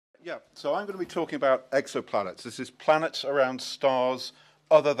Yeah, so I'm going to be talking about exoplanets. This is planets around stars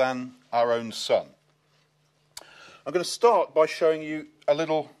other than our own sun. I'm going to start by showing you a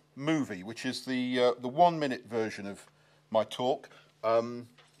little movie, which is the 1-minute version of my talk.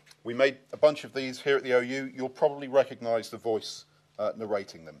 We made a bunch of these here at the OU. You'll probably recognise the voice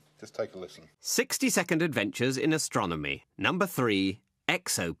narrating them. Just take a listen. 60-second adventures in astronomy. Number 3.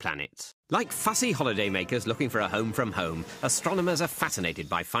 Exoplanets. Like fussy holidaymakers looking for a home from home, astronomers are fascinated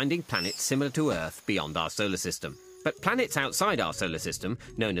by finding planets similar to Earth beyond our solar system. But planets outside our solar system,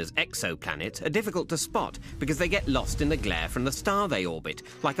 known as exoplanets, are difficult to spot because they get lost in the glare from the star they orbit,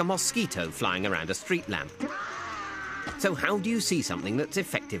 like a mosquito flying around a street lamp. So how do you see something that's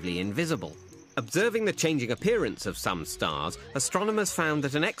effectively invisible? Observing the changing appearance of some stars, astronomers found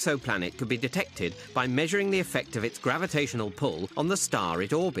that an exoplanet could be detected by measuring the effect of its gravitational pull on the star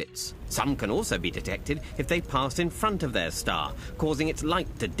it orbits. Some can also be detected if they pass in front of their star, causing its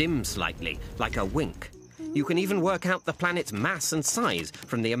light to dim slightly, like a wink. You can even work out the planet's mass and size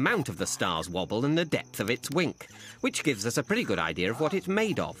from the amount of the star's wobble and the depth of its wink, which gives us a pretty good idea of what it's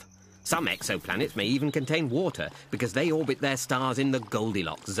made of. Some exoplanets may even contain water because they orbit their stars in the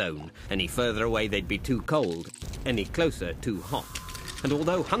Goldilocks zone. Any further away they'd be too cold, any closer too hot. And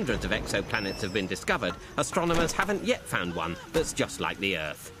although hundreds of exoplanets have been discovered, astronomers haven't yet found one that's just like the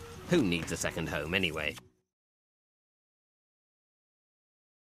Earth. Who needs a second home anyway?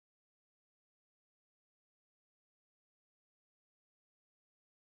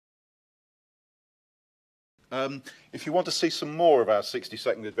 If you want to see some more of our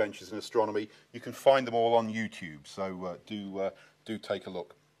 60-second adventures in astronomy, you can find them all on YouTube, so do take a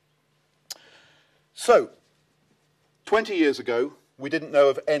look. So, 20 years ago, we didn't know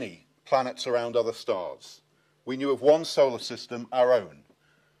of any planets around other stars. We knew of one solar system, our own.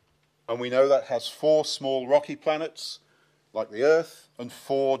 And we know that has 4 small rocky planets, like the Earth, and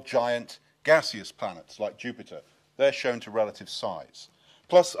 4 giant gaseous planets, like Jupiter. They're shown to relative size,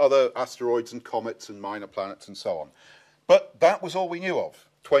 plus other asteroids and comets and minor planets and so on. But that was all we knew of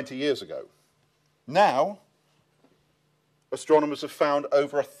 20 years ago. Now, astronomers have found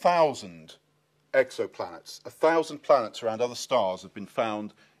over 1,000 exoplanets. 1,000 planets around other stars have been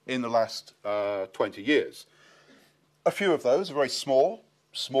found in the last 20 years. A few of those are very small,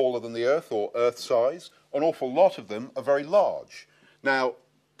 smaller than the Earth or Earth size. An awful lot of them are very large. Now,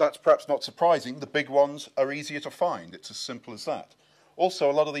 that's perhaps not surprising. The big ones are easier to find. It's as simple as that.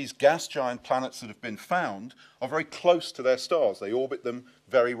 Also, a lot of these gas giant planets that have been found are very close to their stars. They orbit them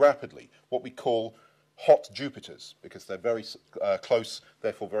very rapidly, what we call hot Jupiters, because they're very close,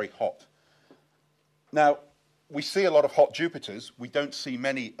 therefore very hot. Now, we see a lot of hot Jupiters. We don't see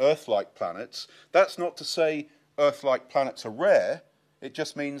many Earth-like planets. That's not to say Earth-like planets are rare. It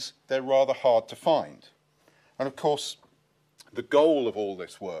just means they're rather hard to find. And of course, the goal of all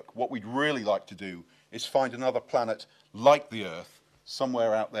this work, what we'd really like to do, is find another planet like the Earth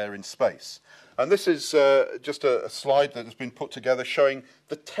somewhere out there in space. And this is just a slide that has been put together showing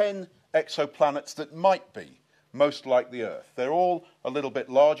the 10 exoplanets that might be most like the Earth. They're all a little bit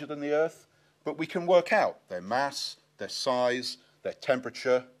larger than the Earth, but we can work out their mass, their size, their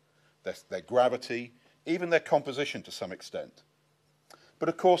temperature, their gravity, even their composition to some extent. But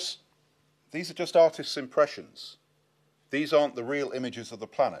of course, these are just artists' impressions. These aren't the real images of the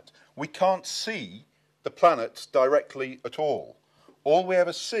planet. We can't see the planets directly at all. All we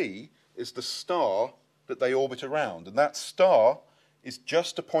ever see is the star that they orbit around, and that star is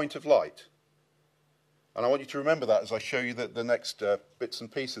just a point of light. And I want you to remember that as I show you the next bits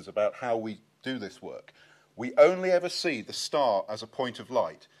and pieces about how we do this work. We only ever see the star as a point of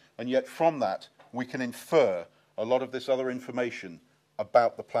light, and yet from that we can infer a lot of this other information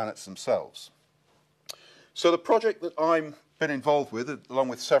about the planets themselves. So the project that I've been involved with, along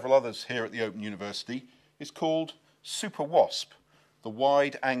with several others here at the Open University, is called SuperWASP, the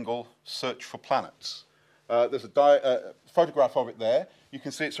Wide-Angle Search for Planets. There's a photograph of it there. You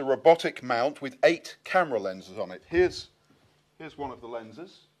can see it's a robotic mount with 8 camera lenses on it. Here's one of the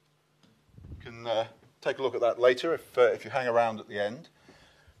lenses. You can take a look at that later if you hang around at the end.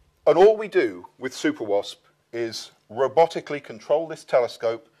 And all we do with SuperWASP is robotically control this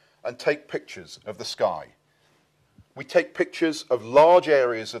telescope and take pictures of the sky. We take pictures of large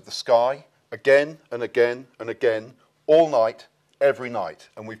areas of the sky again and again and again, all night, every night.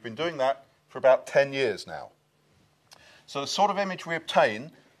 And we've been doing that for about 10 years now. So the sort of image we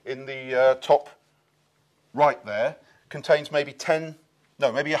obtain in the top right there contains maybe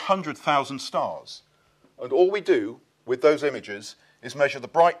 100,000 stars. And all we do with those images is measure the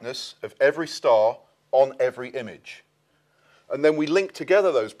brightness of every star on every image. And then we link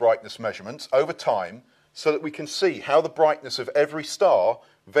together those brightness measurements over time so that we can see how the brightness of every star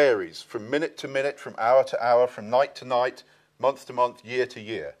varies from minute to minute, from hour to hour, from night to night, month to month, year to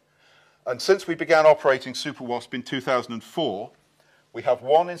year. And since we began operating SuperWASP in 2004, we have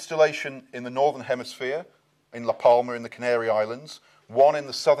one installation in the Northern Hemisphere, in La Palma in the Canary Islands, one in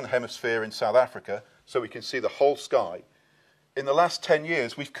the Southern Hemisphere in South Africa, so we can see the whole sky. In the last 10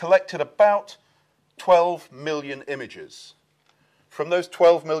 years, we've collected about 12 million images. From those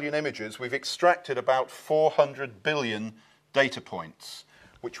 12 million images, we've extracted about 400 billion data points,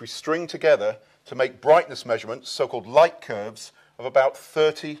 which we string together to make brightness measurements, so-called light curves, of about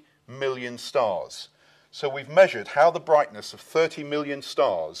 30 million stars. So we've measured how the brightness of 30 million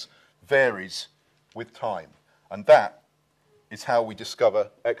stars varies with time. And that is how we discover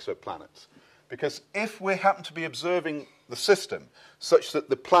exoplanets. Because if we happen to be observing the system such that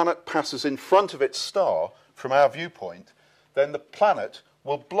the planet passes in front of its star from our viewpoint, then the planet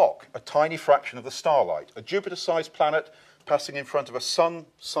will block a tiny fraction of the starlight. A Jupiter-sized planet passing in front of a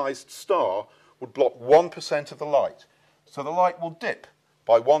Sun-sized star would block 1% of the light. So the light will dip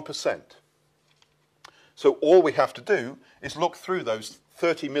by 1%. So all we have to do is look through those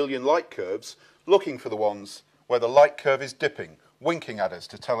 30 million light curves, looking for the ones where the light curve is dipping, winking at us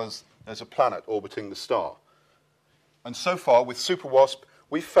to tell us there's a planet orbiting the star. And so far, with SuperWASP,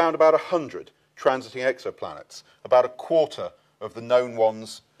 we've found about 100 transiting exoplanets, about a quarter of the known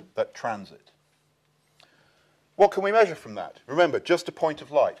ones that transit. What can we measure from that? Remember, just a point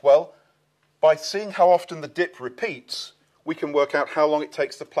of light. Well, by seeing how often the dip repeats, we can work out how long it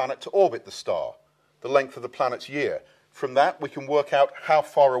takes the planet to orbit the star, the length of the planet's year. From that, we can work out how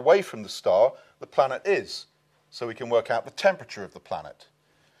far away from the star the planet is, so we can work out the temperature of the planet.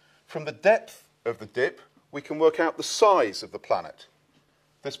 From the depth of the dip, we can work out the size of the planet.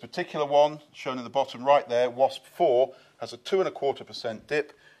 This particular one, shown in the bottom right there, WASP-4, has a 2.25%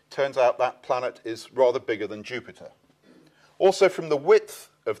 dip. Turns out that planet is rather bigger than Jupiter. Also, from the width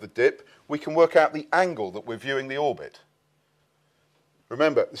of the dip, we can work out the angle that we're viewing the orbit.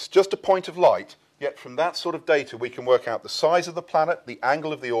 Remember, it's just a point of light, yet from that sort of data we can work out the size of the planet, the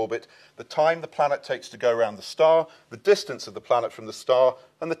angle of the orbit, the time the planet takes to go around the star, the distance of the planet from the star,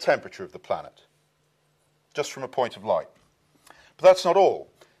 and the temperature of the planet, just from a point of light. But that's not all.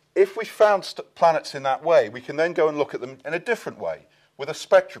 If we found planets in that way, we can then go and look at them in a different way, with a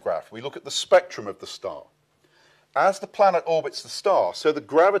spectrograph. We look at the spectrum of the star. As the planet orbits the star, so the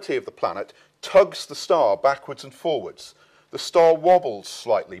gravity of the planet tugs the star backwards and forwards. The star wobbles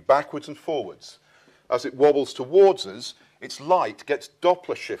slightly backwards and forwards. As it wobbles towards us, its light gets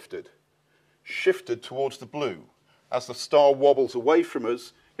Doppler shifted towards the blue. As the star wobbles away from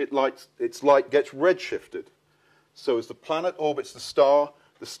us, its light gets red-shifted. So as the planet orbits the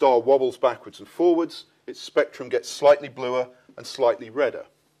star wobbles backwards and forwards, its spectrum gets slightly bluer and slightly redder.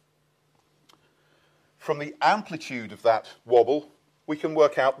 From the amplitude of that wobble, we can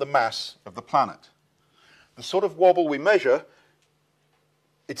work out the mass of the planet. The sort of wobble we measure,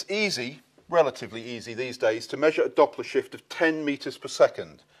 it's easy, relatively easy these days, to measure a Doppler shift of 10 meters per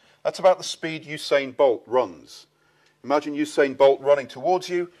second. That's about the speed Usain Bolt runs. Imagine Usain Bolt running towards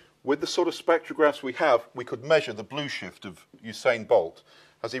you. With the sort of spectrographs we have, we could measure the blue shift of Usain Bolt.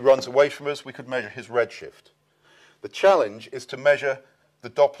 As he runs away from us, we could measure his red shift. The challenge is to measure the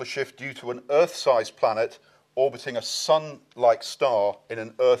Doppler shift due to an Earth-sized planet orbiting a Sun-like star in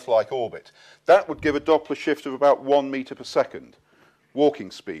an Earth-like orbit. That would give a Doppler shift of about 1 meter per second, walking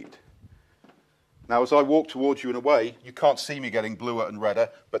speed. Now, as I walk towards you and away, you can't see me getting bluer and redder,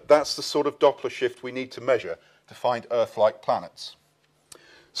 but that's the sort of Doppler shift we need to measure to find Earth-like planets.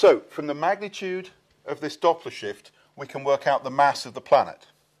 So, from the magnitude of this Doppler shift, we can work out the mass of the planet.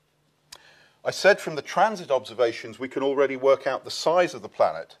 I said from the transit observations we can already work out the size of the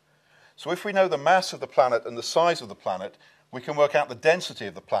planet. So if we know the mass of the planet and the size of the planet, we can work out the density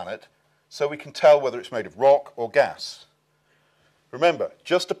of the planet, so we can tell whether it's made of rock or gas. Remember,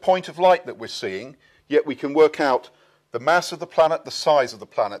 just a point of light that we're seeing, yet we can work out the mass of the planet, the size of the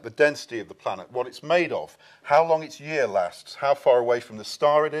planet, the density of the planet, what it's made of, how long its year lasts, how far away from the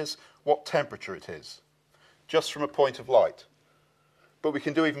star it is, what temperature it is, just from a point of light. But we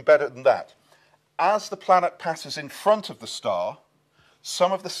can do even better than that. As the planet passes in front of the star,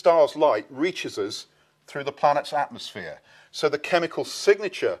 some of the star's light reaches us through the planet's atmosphere. So the chemical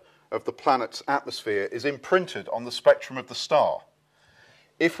signature of the planet's atmosphere is imprinted on the spectrum of the star.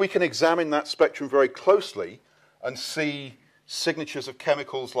 If we can examine that spectrum very closely and see signatures of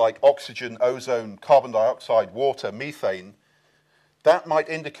chemicals like oxygen, ozone, carbon dioxide, water, methane, that might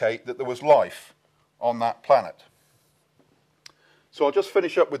indicate that there was life on that planet. So I'll just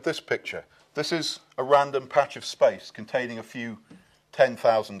finish up with this picture. This is a random patch of space containing a few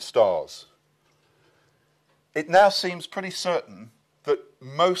 10,000 stars. It now seems pretty certain that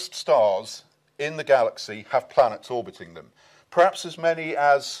most stars in the galaxy have planets orbiting them. Perhaps as many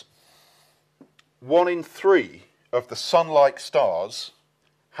as 1 in 3 of the Sun-like stars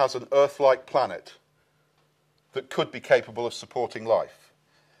has an Earth-like planet that could be capable of supporting life.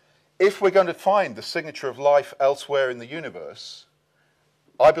 If we're going to find the signature of life elsewhere in the universe,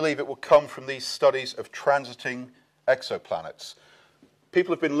 I believe it will come from these studies of transiting exoplanets.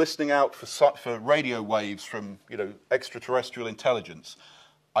 People have been listening out for radio waves from, extraterrestrial intelligence.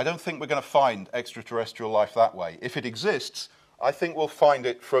 I don't think we're going to find extraterrestrial life that way. If it exists, I think we'll find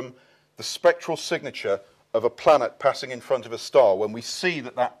it from the spectral signature of a planet passing in front of a star when we see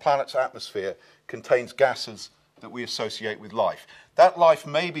that that planet's atmosphere contains gases that we associate with life. That life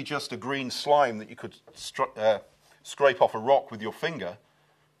may be just a green slime that you could scrape off a rock with your finger,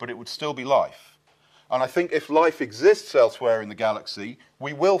 but it would still be life. And I think if life exists elsewhere in the galaxy,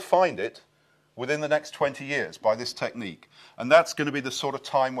 we will find it within the next 20 years by this technique. And that's going to be the sort of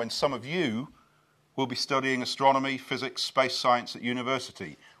time when some of you will be studying astronomy, physics, space science at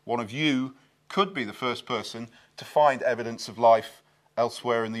university. One of you could be the first person to find evidence of life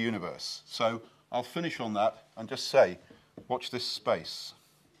elsewhere in the universe. So I'll finish on that and just say, watch this space.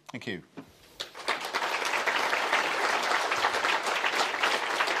 Thank you.